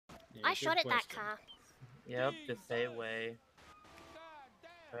I shot at that car. Yep, just stay away.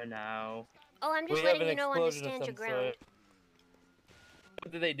 For now. Oh, I'm just letting you know, understand your ground.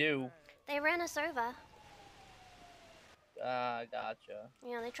 What did they do? They ran us over. Gotcha.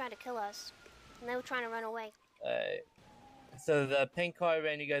 Yeah, they tried to kill us. And they were trying to run away. So the pink car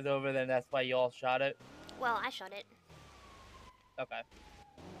ran you guys over, then that's why you all shot it? Well, I shot it. Okay.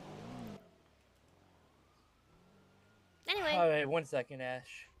 Anyway. Alright, 1 second,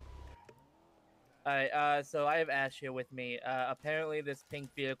 Ash. Alright, so I have Ash here with me. Apparently this pink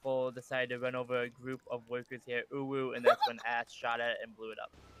vehicle decided to run over a group of workers here, Uwu, and that's when Ash shot at it and blew it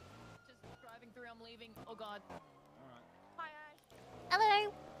up. Just driving through, I'm leaving. Oh god. Alright. Hi, Ash.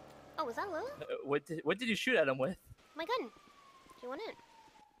 Hello. Oh, was that Lila? What did you shoot at him with? My gun. Do you want it?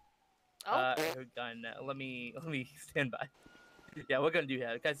 Oh. Her gun. Let me stand by. Yeah, what gun do you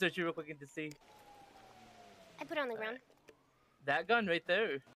have? Can I search you real quick to see? I put it on the ground. That gun right there.